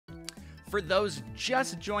for those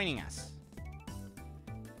just joining us,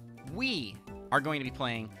 we are going to be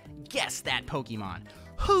playing Guess That Pokemon.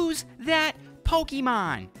 Who's that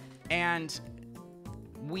Pokemon? And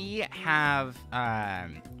we have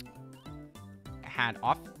had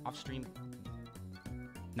off-stream,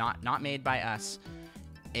 not made by us,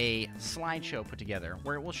 a slideshow put together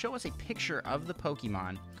where it will show us a picture of the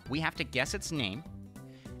Pokemon. We have to guess its name,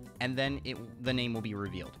 and then the name will be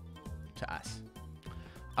revealed to us.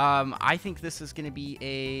 I think this is going to be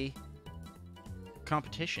a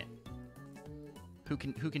competition. Who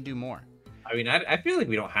can do more? I mean, I feel like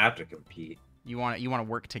we don't have to compete. You want to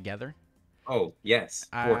work together? Oh yes,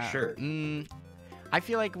 for sure. I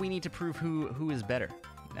feel like we need to prove who is better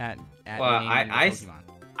at well, naming the Pokemon.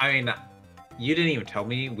 I mean, you didn't even tell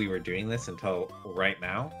me we were doing this until right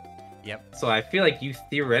now. Yep. So I feel like you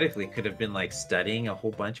theoretically could have been like studying a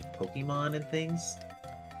whole bunch of Pokemon and things.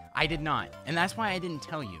 I did not, and that's why I didn't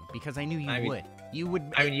tell you, because I knew you would. You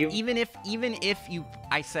would. I mean, even if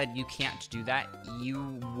I said you can't do that,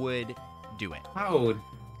 you would do it. How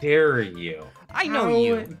dare you? I know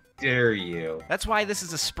you. How dare you? That's why this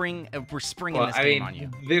is we're springing this game on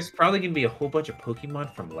you. There's probably gonna be a whole bunch of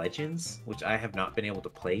Pokemon from Legends, which I have not been able to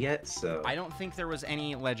play yet. So I don't think there was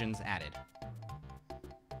any Legends added.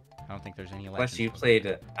 I don't think there's any Legends. Unless you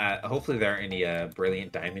played. Hopefully there aren't any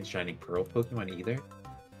Brilliant Diamond, Shining Pearl Pokemon either.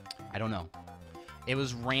 I don't know. It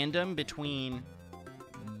was random between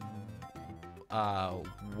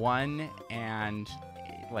 1 and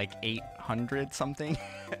like 800 something.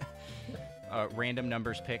 Random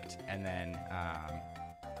numbers picked, and then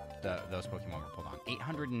those Pokemon were pulled on.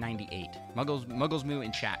 898. Muggles Moo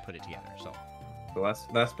in chat put it together. So the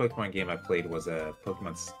last Pokemon game I played was a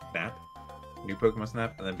Pokemon Snap, new Pokemon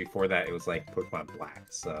Snap, and then before that it was like Pokemon Black.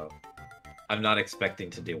 So I'm not expecting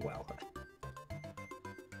to do well.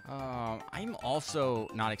 I'm also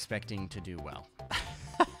not expecting to do well.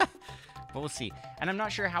 But we'll see. And I'm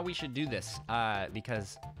not sure how we should do this,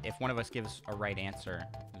 because if one of us gives a right answer,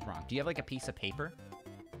 it's wrong. Do you have like a piece of paper?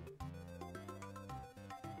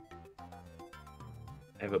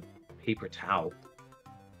 I have a paper towel.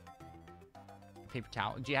 Paper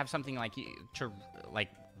towel? Do you have something like to like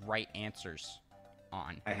write answers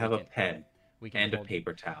on? I have a pen and a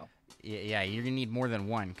paper towel. Yeah, you're gonna need more than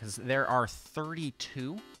one, because there are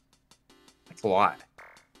 32. That's a lot.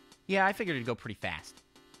 Yeah, I figured it'd go pretty fast.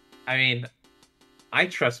 I mean, I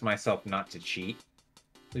trust myself not to cheat.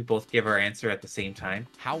 We both give our answer at the same time.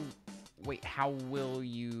 How will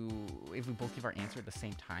you, if we both give our answer at the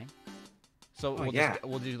same time? So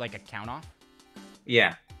we'll do like a count off?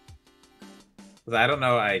 Yeah. Because I don't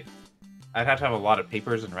know, I'd have to have a lot of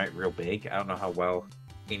papers and write real big. I don't know how well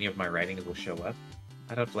any of my writings will show up.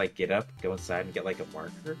 I'd have to like get up, go inside, and get like a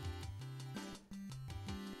marker.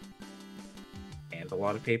 And a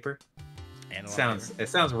lot of paper. It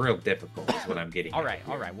sounds real difficult is what I'm getting. all right.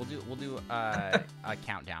 We'll do a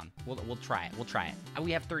countdown. We'll try it.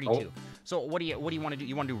 We have 32. Oh. So what do you want to do?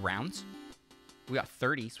 You want to do rounds? We got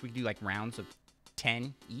 30, so we can do like rounds of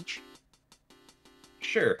 10 each.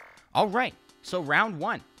 Sure. All right. So round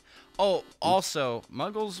 1. Oh, also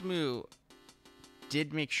Muggles Moo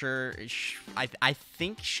did make sure. I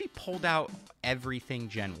think she pulled out everything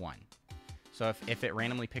Gen 1. So if it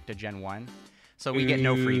randomly picked a Gen 1. So we get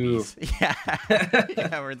no freebies. Yeah,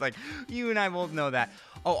 where it's like, you and I both know that.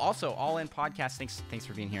 Oh, also, All In Podcast, thanks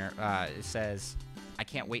for being here. It says, I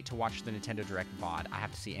can't wait to watch the Nintendo Direct VOD. I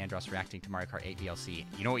have to see Andross reacting to Mario Kart 8 DLC.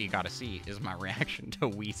 You know what you got to see is my reaction to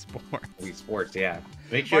Wii Sports. Wii Sports, yeah.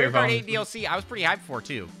 Make sure Mario Kart 8 DLC, I was pretty hyped for,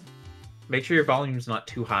 too. Make sure your volume's not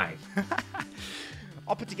too high.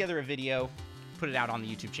 I'll put together a video, put it out on the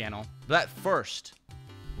YouTube channel. But first,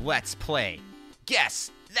 let's play Guess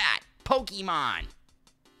That Pokemon.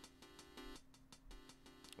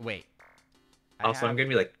 Wait. I'm going to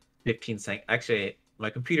be like 15 seconds. Actually, my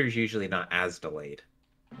computer's usually not as delayed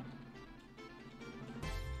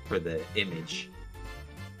for the image.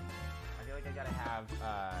 I feel like I got to have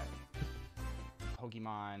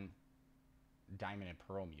Pokemon Diamond and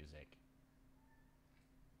Pearl music.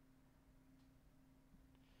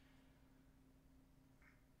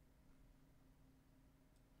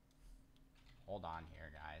 Hold on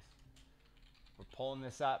here, guys. We're pulling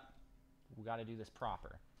this up. We got to do this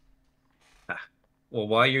proper. Well,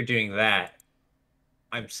 while you're doing that,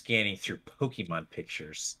 I'm scanning through Pokemon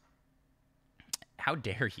pictures. How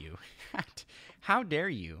dare you? How dare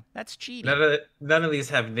you? That's cheating. None of these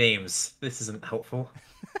have names. This isn't helpful.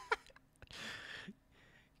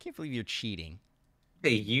 Can't believe you're cheating.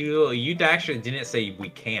 Hey, you actually didn't say we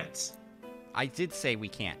can't. I did say we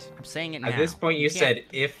can't. I'm saying it now. At this point, you said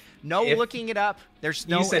if No If- looking it up. There's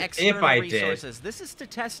no You said if external I did. resources. This is to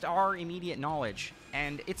test our immediate knowledge,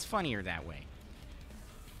 and it's funnier that way.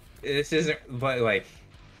 This isn't, but like,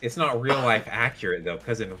 it's not real life accurate though,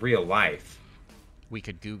 because in real life, We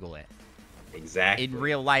could Google it. exactly. In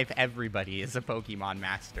real life, everybody is a Pokemon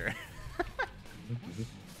master. As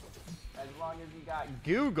long as you got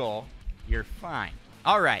Google, you're fine.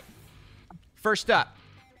 All right. First up.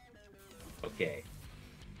 Okay.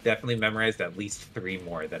 Definitely memorized at least 3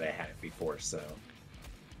 more that I had before, so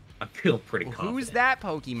I'm feeling pretty confident. Who's that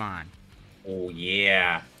Pokemon? Oh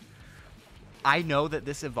yeah. I know that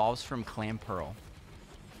this evolves from Clamperl.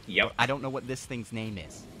 Yep. I don't know what this thing's name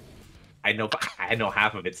is. I know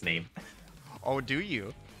half of its name. Oh, do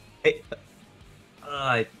you?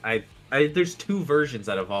 There's 2 versions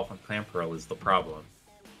that evolve from Clamperl is the problem.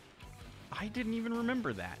 I didn't even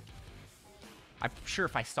remember that. I'm sure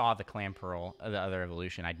if I saw the Clamperl, the other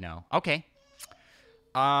evolution, I'd know. Okay.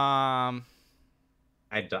 I'm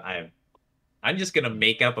just gonna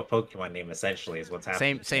make up a Pokemon name essentially is what's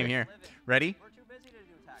happening. Same here. Ready?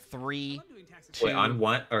 3, 2. Wait, on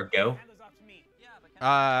one or go?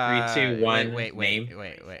 3, 2, 1. Wait. Name.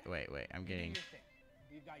 Wait. I'm getting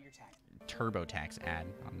TurboTax ad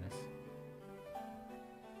on this.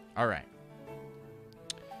 All right.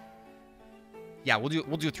 Yeah, we'll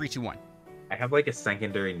do 3, 2, 1. I have like a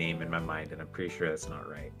secondary name in my mind, and I'm pretty sure that's not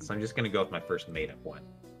right. So I'm just gonna go with my first made-up one.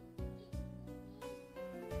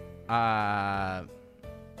 On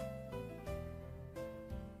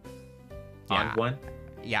one?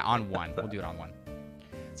 Yeah, on 1. We'll do it on 1.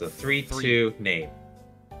 So 3, 2, name.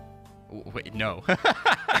 Wait, no.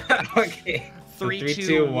 Okay. 3,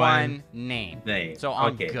 2, 1, name. Name. So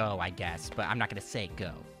on okay. go, I guess, but I'm not gonna say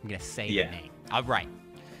go. I'm gonna say Yeah. the name. All right.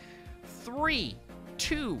 3,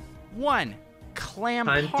 2, 1.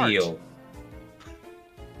 Clampart. Hunteal.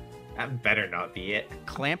 That better not be it.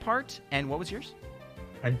 Clampart, and what was yours?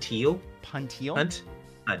 Hunteal? Punteal. Hunt.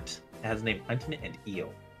 It has the name Huntin and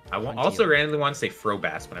Eel. I Hunteal. also randomly want to say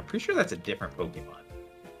Frobass, but I'm pretty sure that's a different Pokemon.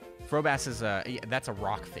 Frobass is that's a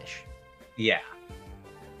rockfish. Yeah.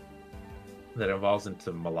 That evolves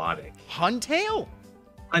into Melodic. Huntail.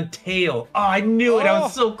 Huntail. Oh, I knew it. I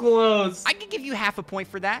was so close. I could give you half a point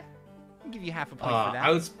for that. I'll give you half a point for that.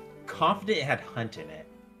 I was confident it had Hunt in it,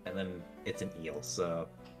 and then it's an eel, so...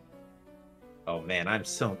 Oh man, I'm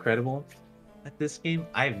so incredible at this game.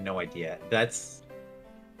 I have no idea. That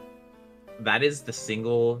is the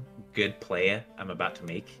single good play I'm about to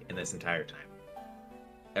make in this entire time.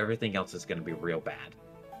 Everything else is going to be real bad.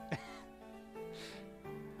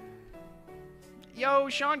 Yo,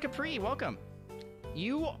 Sean Capri, welcome.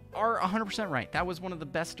 You are 100% right. That was one of the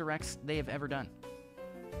best directs they have ever done.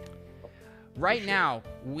 Right now,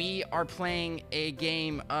 we are playing a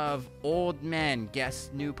game of old men guess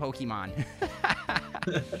new Pokemon.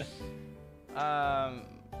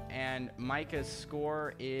 And Micah's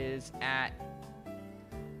score is at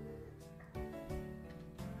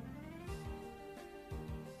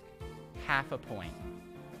half a point.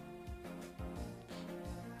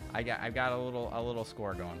 I've got a little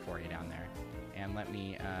score going for you down there, and let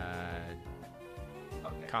me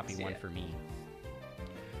copy one for me.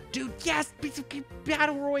 Dude, yes,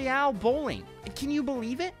 Battle Royale bowling. Can you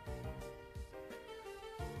believe it?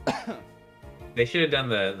 They should have done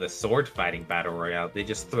the sword fighting battle royale. They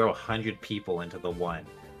just throw 100 people into the one.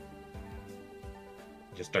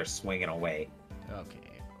 Just start swinging away.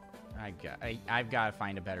 Okay, I've got to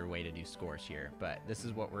find a better way to do scores here, but this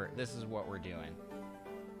is what we're doing.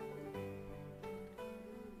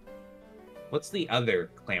 What's the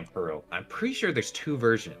other Clamperl? I'm pretty sure there's 2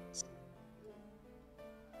 versions.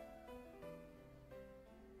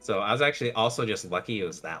 So I was actually also just lucky it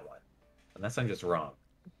was that one. Unless I'm just wrong.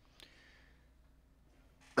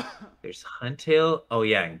 There's Huntail. Oh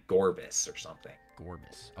yeah, and Gorbis or something.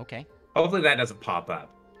 Gorbis. Okay. Hopefully that doesn't pop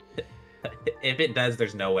up. If it does,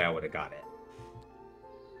 there's no way I would have got it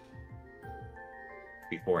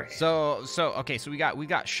beforehand. So we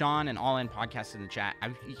got Sean and All In Podcast in the chat.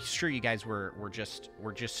 I'm sure you guys were just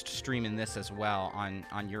streaming this as well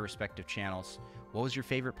on your respective channels. What was your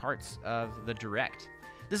favorite parts of the direct?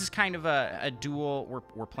 This is kind of a duel.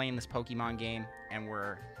 We're playing this Pokemon game and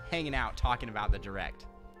we're hanging out talking about the direct.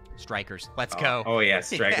 Strikers, let's go. Oh yeah,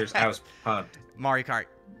 Strikers. Yeah. I was pumped. Mario Kart.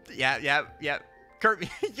 Yeah. Kirby.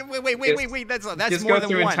 wait. That's just more go than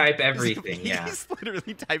through one. and type everything. Yeah. He's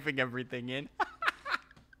literally typing everything in.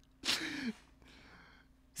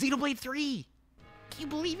 Xenoblade 3. Can you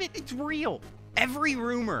believe it? It's real. Every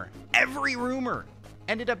rumor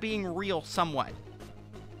ended up being real somewhat.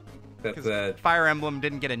 That's Fire Emblem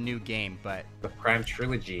didn't get a new game, but the Prime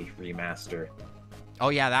Trilogy remaster. oh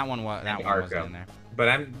yeah, that one was in there.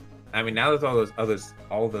 But I mean, now that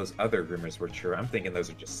all those other rumors were true, I'm thinking those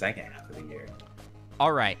are just second half of the year.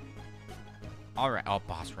 All right. All right. Oh,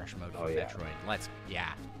 boss rush mode for Oh, yeah. Metroid.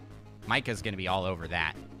 Yeah. Micah's gonna be all over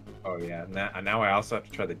that. Oh yeah. Now I also have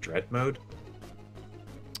to try the dread mode.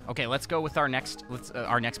 Okay, let's go with our next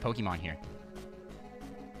Pokemon here.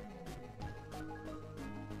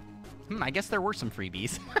 I guess there were some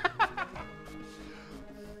freebies.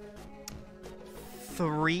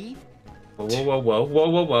 3.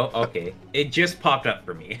 Whoa. Okay. It just popped up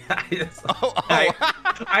for me. Oh.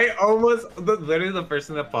 I almost, literally the first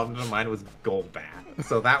thing that popped into mind was Golbat.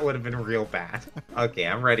 So that would have been real bad. Okay,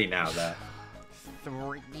 I'm ready now, though.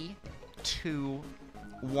 3, 2,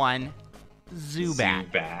 1.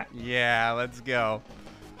 Zubat. Yeah, let's go.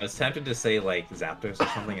 I was tempted to say, like, Zapdos or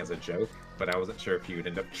something as a joke, but I wasn't sure if you would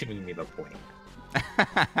end up giving me the point.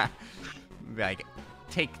 Like,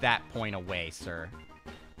 take that point away, sir.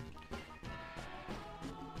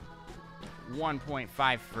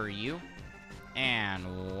 1.5 for you,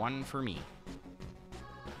 and 1 for me.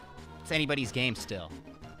 It's anybody's game still.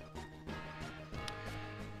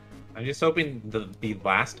 I'm just hoping the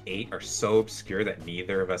last 8 are so obscure that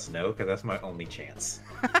neither of us know, because that's my only chance.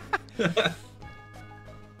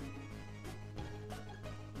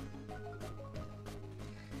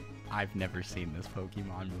 I've never seen this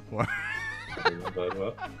Pokemon before.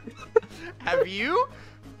 Well, Have you?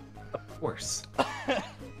 of course.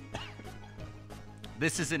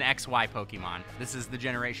 This is an XY Pokemon. This is the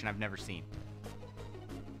generation I've never seen.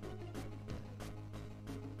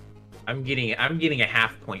 I'm getting a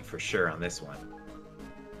half point for sure on this one.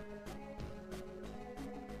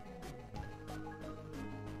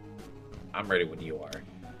 I'm ready when you are.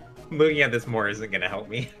 Looking at this more isn't gonna help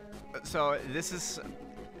me. So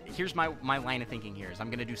here's my line of thinking here is I'm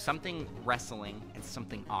gonna do something wrestling and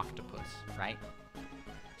something octopus, right?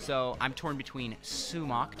 So I'm torn between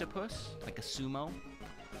Sumoctopus, like a sumo,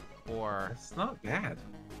 or That's not bad.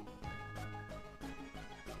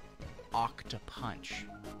 Octopunch.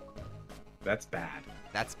 That's bad.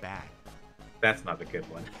 That's bad. That's not a good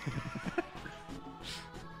one.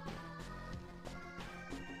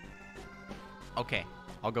 Okay,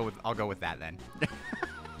 I'll go with that then.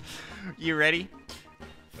 You ready?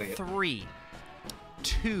 Okay. 3,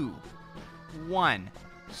 2, 1.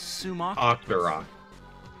 Sumoctopus. Octorok.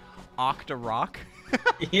 Octorok?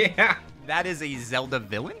 Yeah. That is a Zelda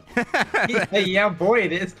villain? Yeah, boy,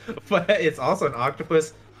 it is. But it's also an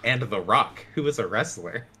octopus and the Rock, who is a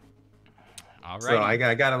wrestler. All right. So I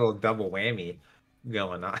got a little double whammy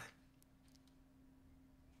going on.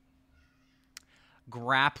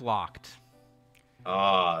 Graplocked.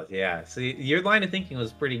 Oh, yeah. See, your line of thinking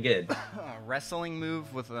was pretty good. Wrestling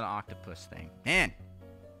move with an octopus thing. Man.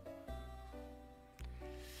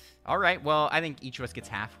 All right. Well, I think each of us gets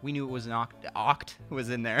half. We knew it was an oct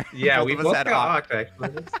was in there. Yeah, we both got oct,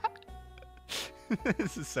 actually.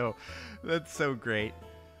 That's so great.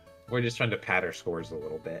 We're just trying to pad our scores a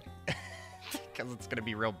little bit. Because it's going to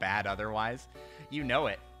be real bad otherwise. You know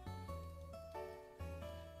it.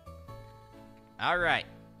 All right.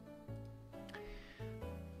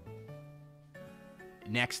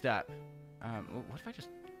 Next up. What if I just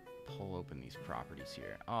pull open these properties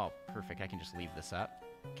here? Oh, perfect. I can just leave this up.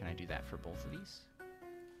 Can I do that for both of these?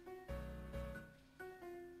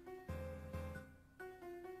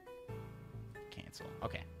 Cancel.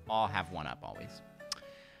 Okay. I'll have one up always.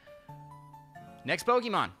 Next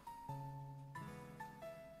Pokemon.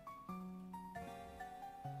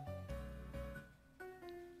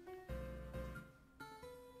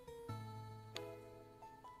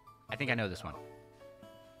 I think I know this one.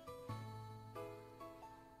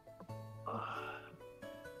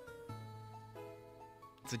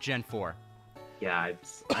 It's a Gen 4. Yeah,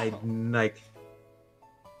 I like.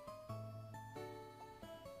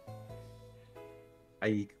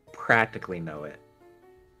 I practically know it.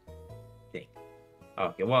 Dang.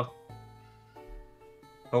 Okay, well.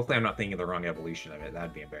 Hopefully I'm not thinking the wrong evolution of it.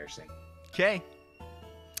 That'd be embarrassing. Okay.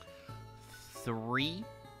 3,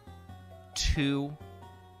 2,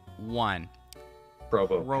 1.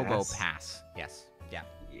 Robopass. Yes. Yeah.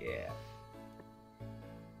 Yeah.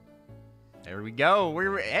 There we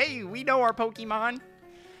go. Hey, we know our Pokemon.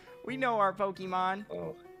 We know our Pokemon.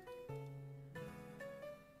 Oh.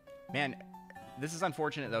 Man, this is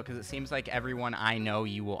unfortunate, though, because it seems like everyone I know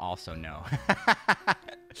you will also know.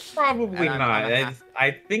 Probably not.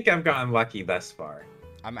 I think I've gotten lucky thus far.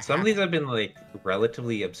 Some of these have been, like,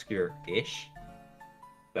 relatively obscure-ish.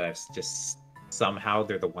 But it's just somehow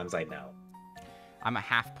they're the ones I know. I'm a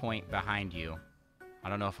half point behind you. I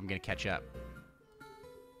don't know if I'm going to catch up.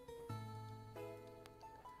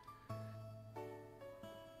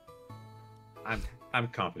 I'm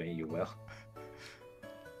confident you will.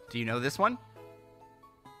 Do you know this one?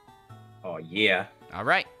 Oh, yeah. All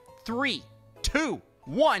right. 3, 2,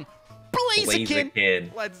 1. Blaziken!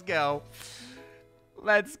 Blaziken. Let's go.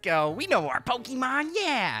 Let's go. We know our Pokemon.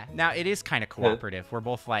 Yeah. Now, it is kind of cooperative. We're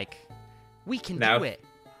both like, we can do it.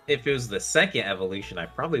 If it was the second evolution, I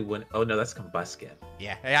probably wouldn't. Oh, no, that's Combusken.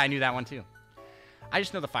 Yeah, I knew that one too. I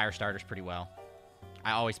just know the fire starters pretty well.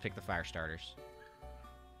 I always pick the fire starters.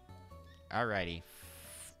 Alrighty.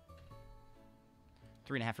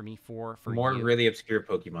 3.5 for me, 4 for More you. really obscure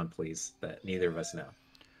Pokemon, please, that neither of us know.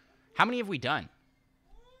 How many have we done?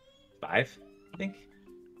 5, I think.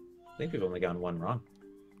 I think we've only gotten one wrong.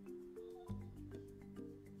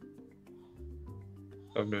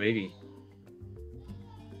 Oh, maybe.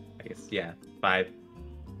 I guess, yeah, 5.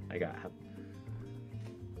 I got half.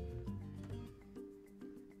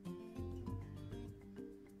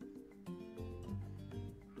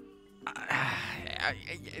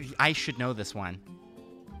 I should know this one.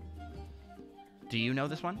 Do you know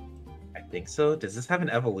this one? I think so. Does this have an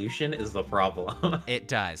evolution? Is the problem? It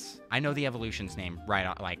does. I know the evolution's name right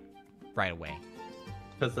away.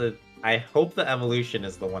 Because I hope the evolution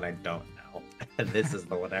is the one I don't know, and this is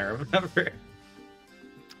the one I remember.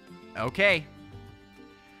 Okay.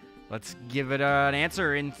 Let's give it an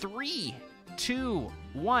answer in 3, 2,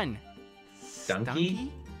 1.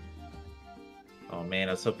 Stunky? Oh man,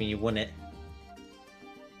 I was hoping you wouldn't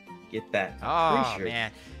get that. Oh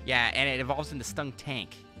man, yeah, and it evolves into Stung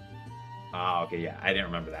Tank. Oh, okay, yeah, I didn't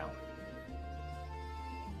remember that one.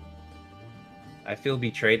 I feel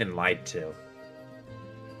betrayed and lied to.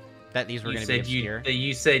 That these were going to be obscure.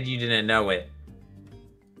 You said you didn't know it.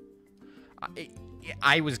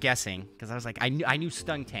 I was guessing because I was like, I knew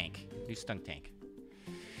Stung Tank.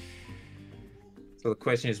 So the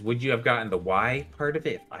question is, would you have gotten the Y part of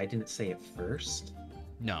it if I didn't say it first?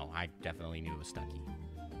 No, I definitely knew it was Stunky.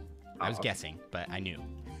 I was guessing, but I knew.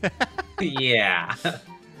 Yeah.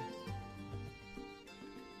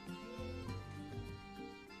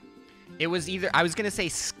 It was either, I was going to say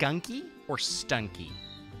Skunky or Stunky.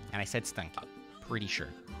 And I said Stunky. Pretty sure.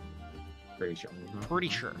 Pretty sure. Pretty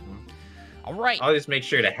sure. All right. I'll just make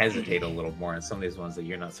sure to hesitate a little more on some of these ones that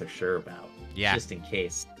you're not so sure about. Yeah. Just in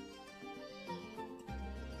case.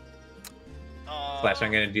 Slash,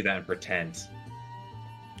 I'm going to do that and pretend.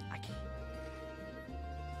 I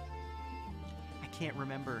can't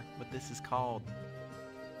remember what this is called.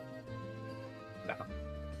 No.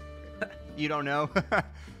 You don't know?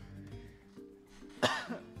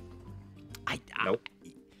 Nope.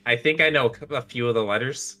 I think I know a few of the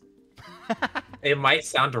letters. It might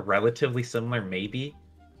sound relatively similar, maybe.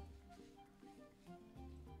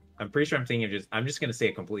 I'm pretty sure I'm just gonna say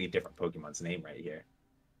a completely different Pokemon's name right here.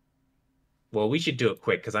 Well, we should do it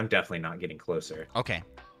quick because I'm definitely not getting closer. Okay.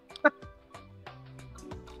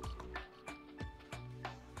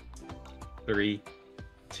 3,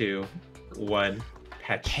 2, 1.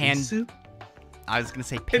 Pachirisu? I was gonna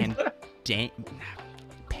say Pandemia.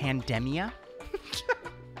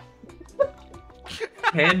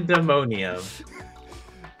 Pandemonium.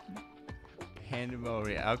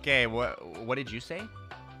 Pandemonium. Okay, what did you say?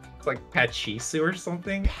 It's like Pachirisu or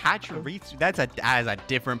something? Pachirisu. That's a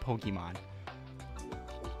different Pokemon.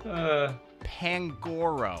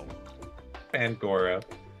 Pangoro. Pangoro.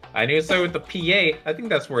 I knew it started with the PA. I think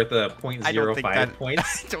that's worth a 0.05 points. I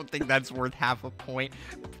don't think that's worth half a point.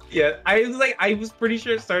 Yeah, I was pretty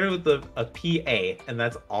sure it started with a PA, and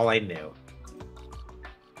that's all I knew.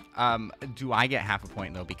 Do I get half a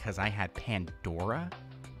point though because I had Pandora?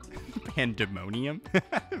 Pandemonium?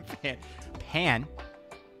 Pan?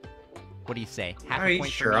 What do you say? Half a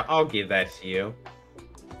point sure, I'll give that to you.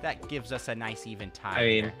 That gives us a nice even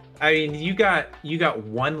tie. I mean, you got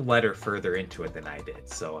one letter further into it than I did,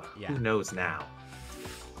 so yeah. Who knows now?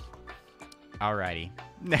 Alrighty,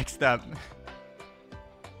 next up.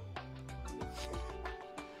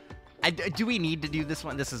 Do we need to do this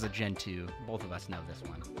one? This is a Gen 2. Both of us know this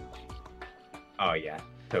one. Oh yeah,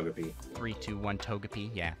 Togepi. 3, 2, 1, Togepi.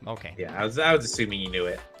 Yeah, okay. Yeah, I was assuming you knew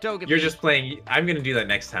it. Togepi. You're just playing. I'm gonna do that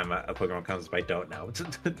next time a Pokemon comes up I don't know.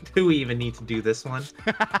 Do we even need to do this one?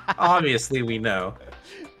 Obviously, we know.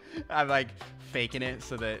 I'm like faking it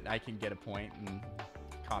so that I can get a point and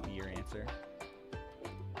copy your answer.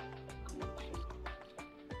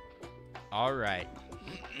 All right.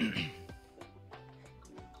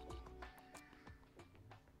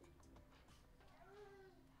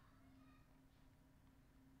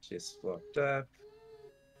 Just looked up.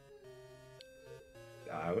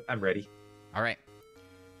 I'm ready. All right.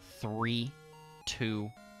 3,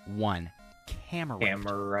 2, 1. Camera.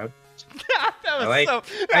 Camera.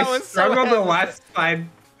 I struggled the last 5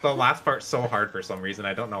 the last part's so hard for some reason.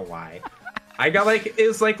 I don't know why. I got like it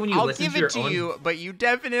was like when you I'll listen give to your it to own. you, but you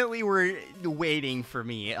definitely were waiting for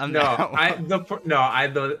me. On No, that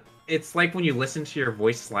one. it's like when you listen to your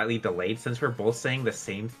voice slightly delayed. Since we're both saying the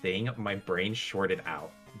same thing, my brain shorted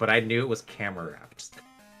out. But I knew it was camera wrapped.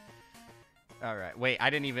 All right. Wait, I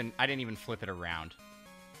didn't even flip it around.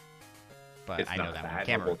 But It's I know not that that. one. We're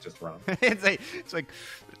Camera. both just wrong. it's like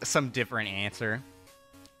some different answer.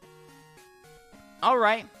 All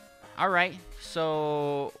right.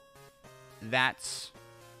 So that's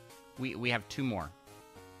we have 2 more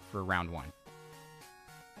for round 1.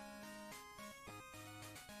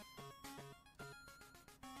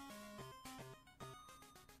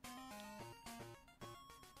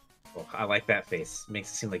 Oh, I like that face.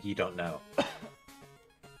 Makes it seem like you don't know.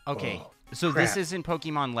 Okay. Oh, so crap. this is in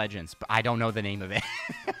Pokemon Legends, but I don't know the name of it.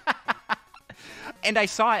 And I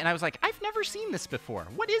saw it and I was like, I've never seen this before.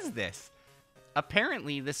 What is this?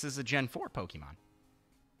 Apparently, this is a Gen 4 Pokemon.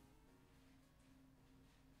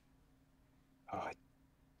 Oh,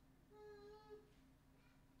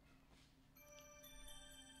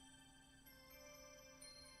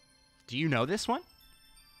 Do you know this one?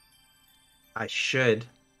 I should.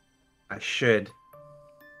 I've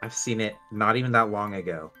seen it not even that long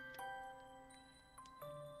ago.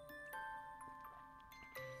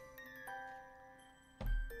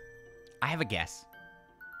 I have a guess.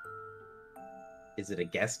 Is it a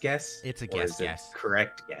guess? It's a Or is it guess.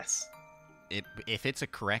 correct guess. If it's a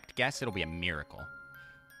correct guess, it'll be a miracle.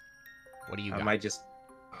 What do you I got? might just.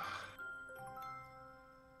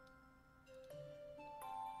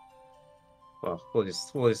 Well, we'll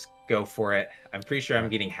just go for it. I'm pretty sure I'm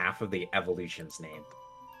getting half of the evolution's name.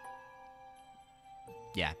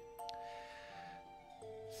 Yeah.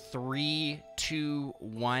 3, 2,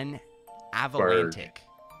 1. Avalantic.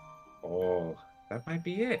 Oh, that might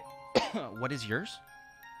be it. What is yours?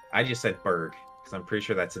 I just said Berg because I'm pretty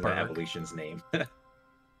sure that's in Berg. the evolution's name.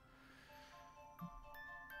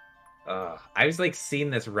 I was like seeing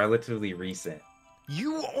this relatively recent.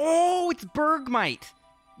 It's Bergmite.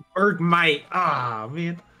 Bergmite. Ah,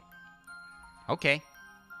 man. Okay.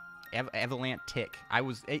 Avalantic. I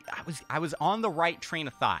was on the right train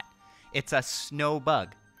of thought. It's a snow bug.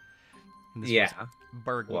 This Yeah. was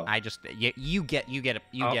Berg. Well. You get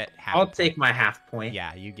half. I'll a point. take my half point.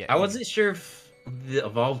 Yeah, you get. I wasn't sure if the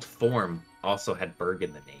evolved form also had Berg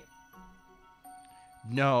in the name.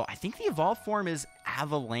 No, I think the evolved form is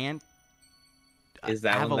Avalanche. Is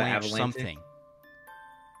that one the Avalanche Avalantic? something?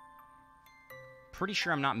 Pretty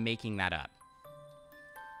sure I'm not making that up.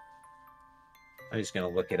 I'm just gonna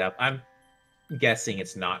look it up. I'm guessing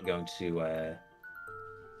it's not going to.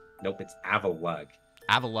 Nope, it's Avalug.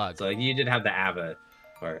 Avalug. So you did have the Ava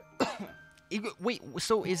part. Wait,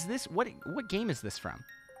 so is this what game is this from?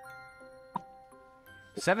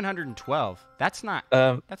 712. That's not.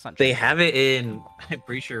 That's not. They have it in. I'm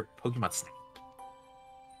pretty sure Pokemon Snap.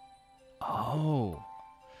 Oh,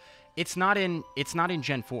 it's not in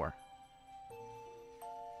Gen 4.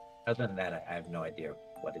 Other than that, I have no idea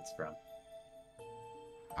what it's from.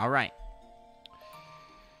 All right.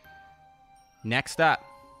 Next up.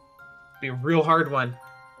 Be a real hard one.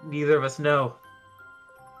 Neither of us know.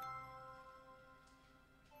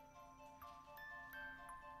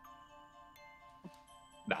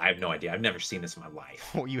 No, I have no idea. I've never seen this in my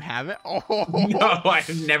life. Oh, you haven't? Oh. No,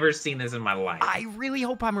 I've never seen this in my life. I really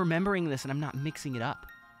hope I'm remembering this and I'm not mixing it up.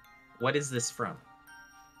 What is this from?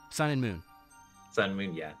 Sun and Moon. Sun and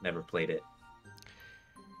Moon, yeah. Never played it.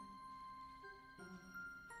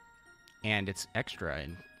 And it's extra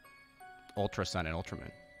in Ultra Sun and Ultra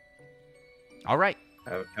Moon. All right.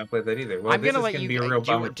 I haven't played that either. Well, I'm this gonna is let gonna you. be a real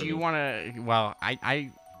bummer Do for you me. want to? Well,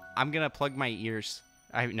 I'm gonna plug my ears.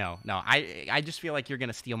 No. I just feel like you're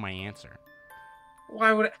gonna steal my answer.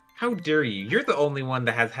 Why would? How dare you? You're the only one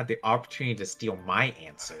that has had the opportunity to steal my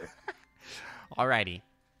answer. Alrighty.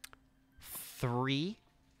 3,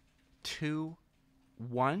 2,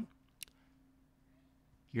 1.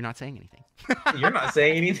 You're not saying anything. You're not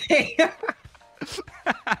saying anything.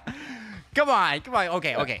 Come on.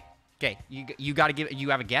 Okay. You got to give. You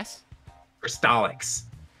have a guess? Crystallix.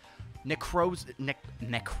 Necrozma?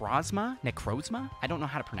 Necrozma? I don't know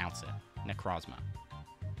how to pronounce it. Necrozma.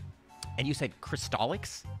 And you said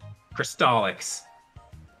Crystallix? Crystallix.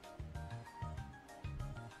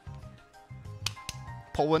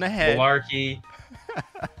 Pulling ahead. Malarkey.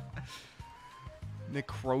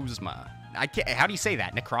 Necrozma. I can't. How do you say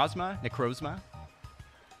that? Necrozma?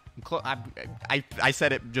 I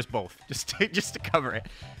said it just both, just to cover it.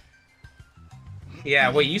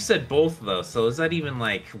 Yeah, wait, you said both though, so is that even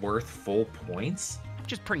like worth full points?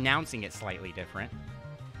 Just pronouncing it slightly different.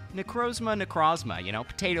 Necrozma, you know,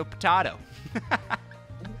 potato.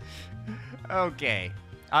 Okay.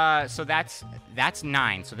 So that's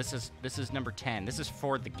 9. So this is number 10. This is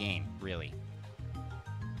for the game, really.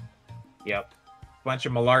 Yep. Bunch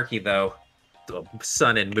of malarkey, though. The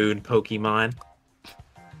sun and moon Pokemon.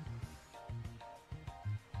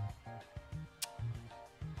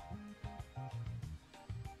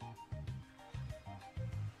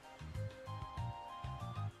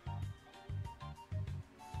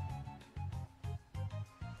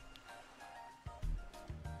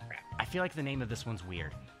 I feel like the name of this one's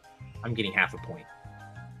weird. I'm getting half a point.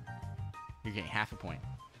 You're getting half a point.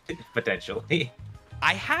 Potentially.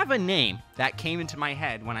 I have a name that came into my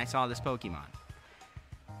head when I saw this Pokemon.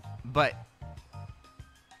 But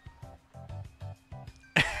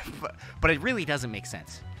but it really doesn't make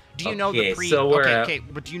sense. Do you know the pre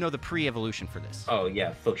but do you know the pre-evolution for this? Oh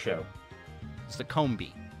yeah, for sure. It's the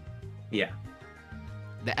Combee. Yeah.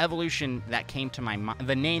 The evolution that came to my mind,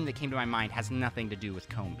 the name that came to my mind has nothing to do with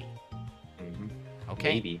Combee. Mm-hmm.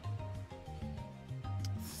 Okay? Maybe.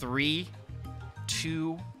 3,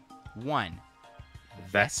 2, 1.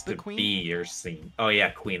 Vespiquen or scene. Oh yeah,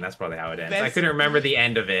 Queen. That's probably how it ends. I Ves- couldn't remember the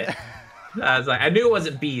end of it. I was like, I knew it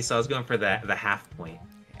wasn't B, so I was going for the half point.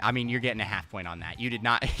 I mean, you're getting a half point on that. You did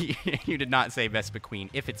not you did not say Vespiquen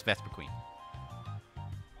if it's Vespiquen.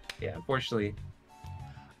 Yeah, unfortunately.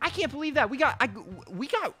 I can't believe that. We got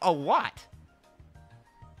a lot.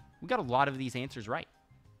 We got a lot of these answers right.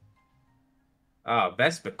 Oh,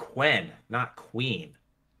 Vespiquen, not Queen.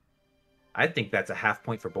 I think that's a half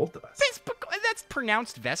point for both of us. That's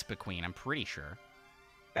pronounced Vespiquen, I'm pretty sure.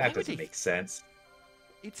 That doesn't make sense.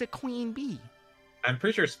 It's a queen bee. I'm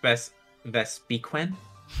pretty sure it's Vespiquen.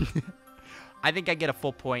 I think I get a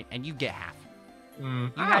full point, and you get half.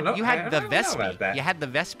 You had the Vespi. You had the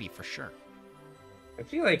Vespi for sure. I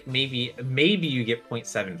feel like maybe you get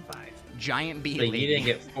 0.75. Giant bee. But you didn't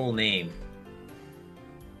get full name.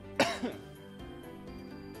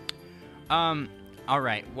 All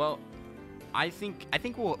right. Well, I think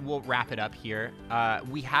we'll wrap it up here.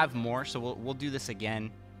 We have more, so we'll do this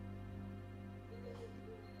again.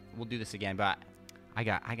 We'll do this again, but I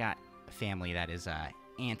got a family that is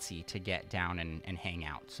antsy to get down and hang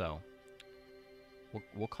out, so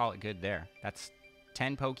we'll call it good there. That's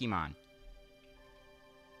 10 Pokemon.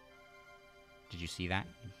 Did you see that?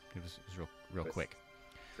 It was real quick.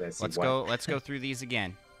 Let's go through these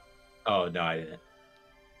again. Oh no, I didn't.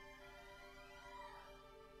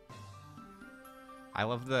 I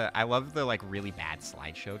love the like really bad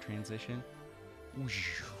slideshow transition.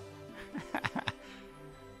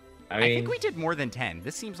 I think we did more than 10.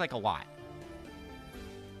 This seems like a lot.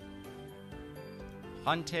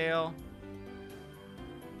 Huntail.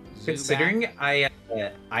 Considering I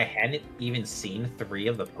hadn't even seen 3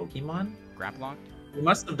 of the Pokemon. Grapploct. We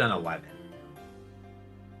must have done 11.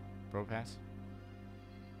 Propass.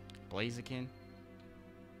 Blaziken.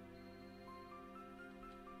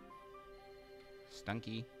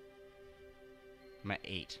 Stunky. I'm at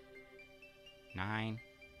 8. 9.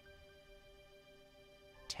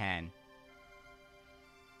 10.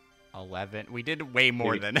 11. We did way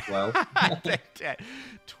more than 12.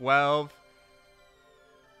 12.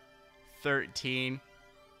 13.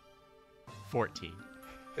 14.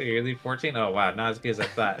 Really 14? Oh wow, not as good as I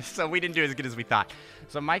thought. So we didn't do as good as we thought.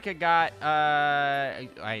 So Micah got I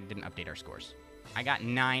didn't update our scores. I got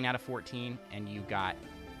 9 out of 14 and you got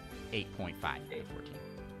 8.5 out of 14.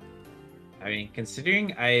 I mean,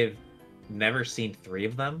 considering I've never seen 3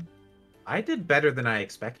 of them, I did better than I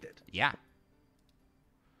expected. Yeah.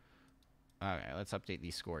 Okay, let's update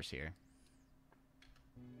these scores here.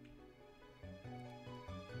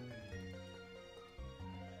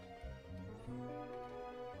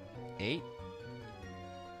 $8.5.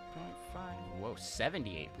 Whoa,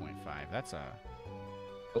 78.5. That's a...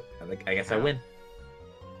 Oh, I guess I win.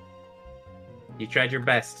 You tried your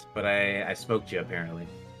best, but I smoked you, apparently.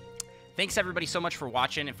 Thanks, everybody, so much for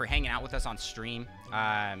watching and for hanging out with us on stream.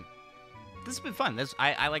 This has been fun.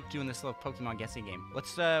 I like doing this little Pokemon guessing game.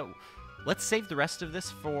 Let's save the rest of this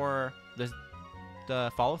for the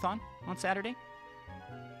follow-thon on Saturday.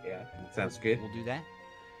 Yeah, sounds good. We'll do that.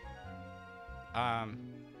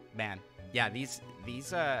 Man, yeah, this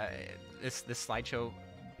slideshow.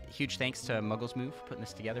 Huge thanks to Muggles Move for putting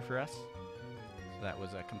this together for us. So that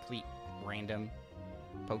was a complete random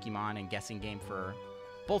Pokemon and guessing game for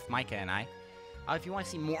both Micah and I. If you want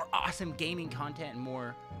to see more awesome gaming content and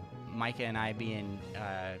more Micah and I being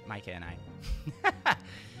Micah and I,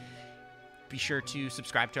 be sure to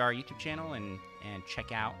subscribe to our YouTube channel and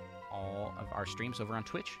check out all of our streams over on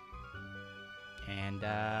Twitch. And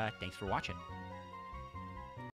thanks for watching.